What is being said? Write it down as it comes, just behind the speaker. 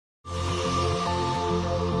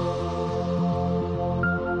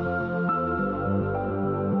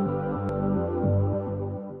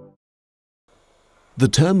The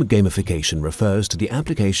term gamification refers to the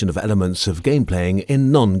application of elements of game playing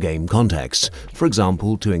in non-game contexts, for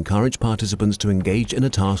example, to encourage participants to engage in a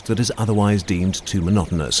task that is otherwise deemed too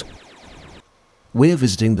monotonous. We're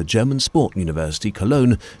visiting the German Sport University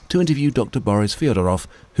Cologne to interview Dr. Boris Feodoroff,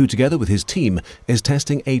 who together with his team is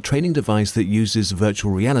testing a training device that uses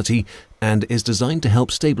virtual reality and is designed to help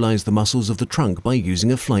stabilize the muscles of the trunk by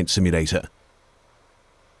using a flight simulator.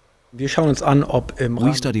 We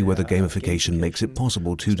study whether gamification makes it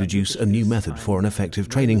possible to deduce a new method for an effective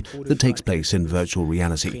training that takes place in virtual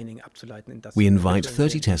reality. We invite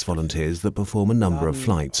 30 test volunteers that perform a number of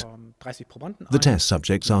flights. The test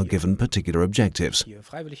subjects are given particular objectives.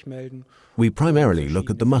 We primarily look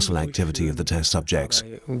at the muscle activity of the test subjects.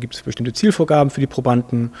 Gibt bestimmte Zielvorgaben für die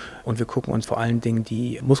Probanden und wir gucken uns vor allen Dingen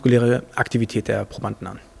die muskuläre Aktivität der Probanden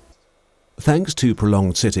an. Thanks to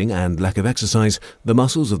prolonged sitting and lack of exercise, the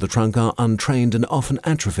muscles of the trunk are untrained and often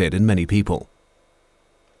atrophied in many people.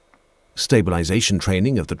 Stabilization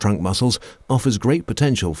training of the trunk muscles offers great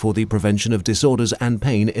potential for the prevention of disorders and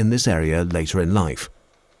pain in this area later in life.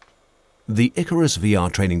 The ICAROS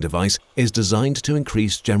VR training device is designed to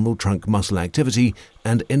increase general trunk muscle activity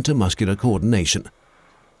and intermuscular coordination.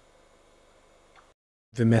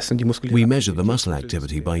 We measure the muscle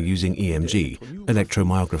activity by using EMG,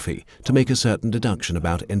 electromyography, to make a certain deduction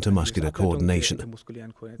about intermuscular coordination.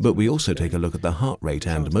 But we also take a look at the heart rate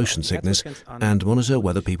and motion sickness and monitor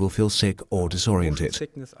whether people feel sick or disoriented.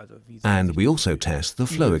 And we also test the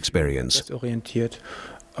flow experience.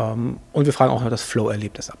 Und wir fragen auch noch das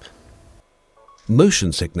Flow-Erlebnis ab.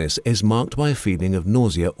 Motion sickness is marked by a feeling of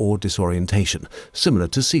nausea or disorientation, similar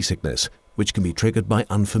to seasickness, which can be triggered by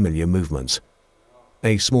unfamiliar movements.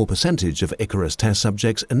 A small percentage of ICAROS test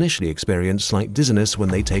subjects initially experience slight dizziness when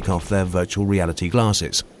they take off their virtual reality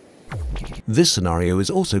glasses. This scenario is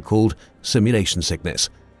also called simulation sickness.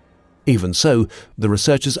 Even so, the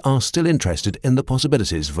researchers are still interested in the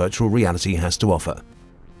possibilities virtual reality has to offer.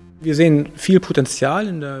 Wir sehen viel Potenzial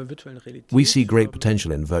in der virtuellen Realität. We see great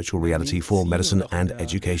potential in virtual reality for medicine and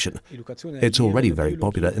education. It's already very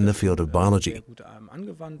popular in the field of biology.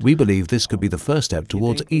 We believe this could be the first step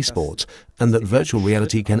towards esports and that virtual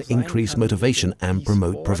reality can increase motivation and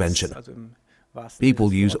promote prevention.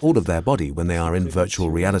 People use all of their body when they are in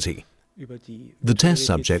virtual reality. The test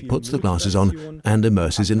subject puts the glasses on and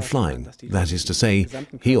immerses in flying. That is to say,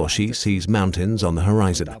 he or she sees mountains on the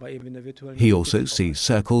horizon. He also sees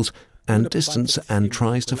circles and distance and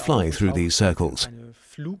tries to fly through these circles.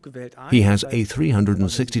 He has a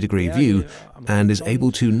 360-degree view and is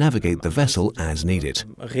able to navigate the vessel as needed.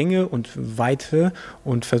 Ringe und Weite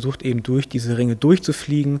und versucht eben durch diese Ringe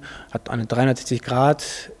durchzufliegen, hat eine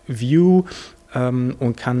 360-Grad-View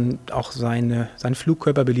und kann auch seinen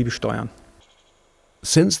Flugkörper beliebig steuern.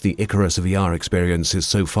 Since the ICAROS VR experience is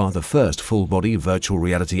so far the first full-body virtual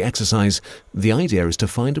reality exercise, the idea is to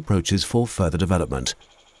find approaches for further development.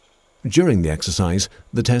 During the exercise,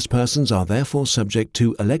 the test persons are therefore subject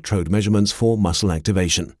to electrode measurements for muscle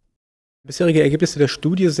activation. Bisherige Ergebnisse der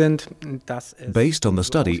Studie sind, dass Based on the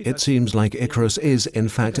study, it seems like ICAROS is in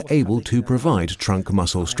fact able to provide trunk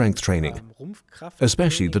muscle strength training,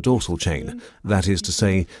 especially the dorsal chain, that is to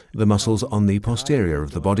say, the muscles on the posterior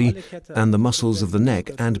of the body and the muscles of the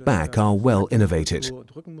neck and back are well innervated.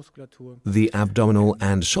 The abdominal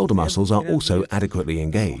and shoulder muscles are also adequately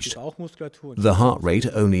engaged. The heart rate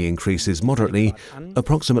only increases moderately,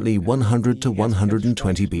 approximately 100 to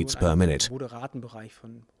 120 beats per minute.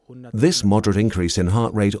 This moderate increase in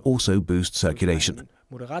heart rate also boosts circulation.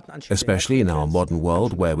 Especially in our modern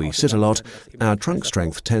world where we sit a lot, our trunk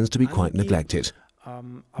strength tends to be quite neglected.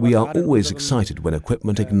 We are always excited when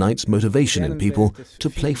equipment ignites motivation in people to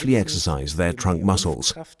playfully exercise their trunk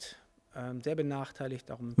muscles.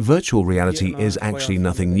 Virtual reality is actually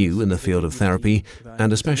nothing new in the field of therapy,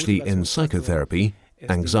 and especially in psychotherapy,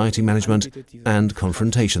 anxiety management, and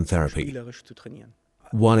confrontation therapy.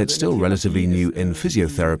 While it's still relatively new in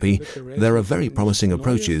physiotherapy, there are very promising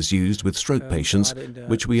approaches used with stroke patients,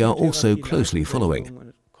 which we are also closely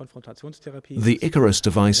following. The ICAROS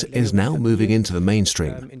device is now moving into the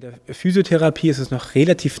mainstream. In der Physiotherapie ist es noch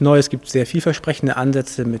relativ neu. Es gibt sehr vielversprechende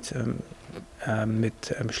Ansätze mit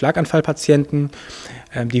Schlaganfallpatienten,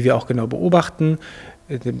 die wir auch genau beobachten.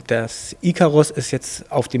 Das ICAROS ist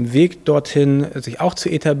jetzt auf dem Weg dorthin, sich auch zu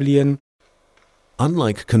etablieren.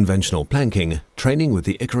 Unlike conventional planking, training with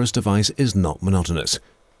the ICAROS device is not monotonous.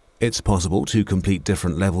 It's possible to complete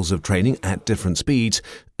different levels of training at different speeds,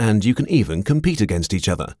 and you can even compete against each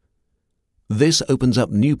other. This opens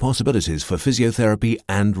up new possibilities for physiotherapy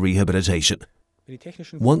and rehabilitation.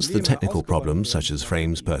 Once the technical problems, such as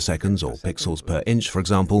frames per second or pixels per inch, for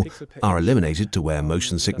example, are eliminated to where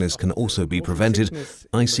motion sickness can also be prevented,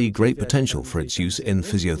 I see great potential for its use in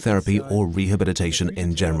physiotherapy or rehabilitation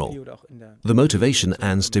in general. The motivation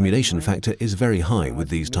and stimulation factor is very high with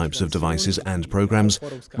these types of devices and programs,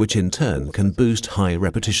 which in turn can boost high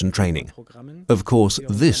repetition training. Of course,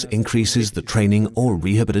 this increases the training or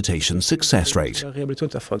rehabilitation success rate.